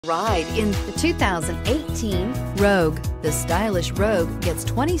Ride in the 2018 Rogue. The stylish Rogue gets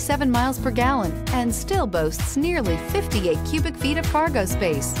 27 miles per gallon and still boasts nearly 58 cubic feet of cargo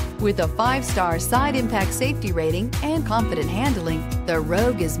space. With a 5-star side impact safety rating and confident handling, the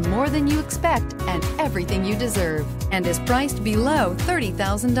Rogue is more than you expect and everything you deserve, and is priced below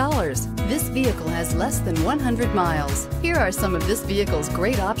 $30,000. This vehicle has less than 100 miles. Here are some of this vehicle's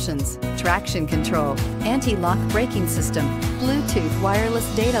great options: traction control, anti-lock braking system, Bluetooth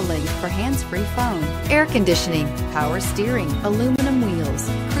wireless data link for hands-free phone, air conditioning, power steering, aluminum wheels,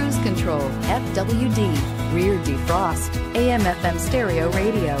 cruise control, FWD, rear defrost, AM/FM stereo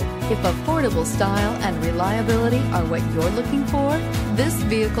radio. If affordable style and reliability are what you're looking for, this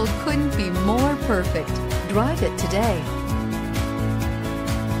vehicle couldn't be more perfect. Drive it today.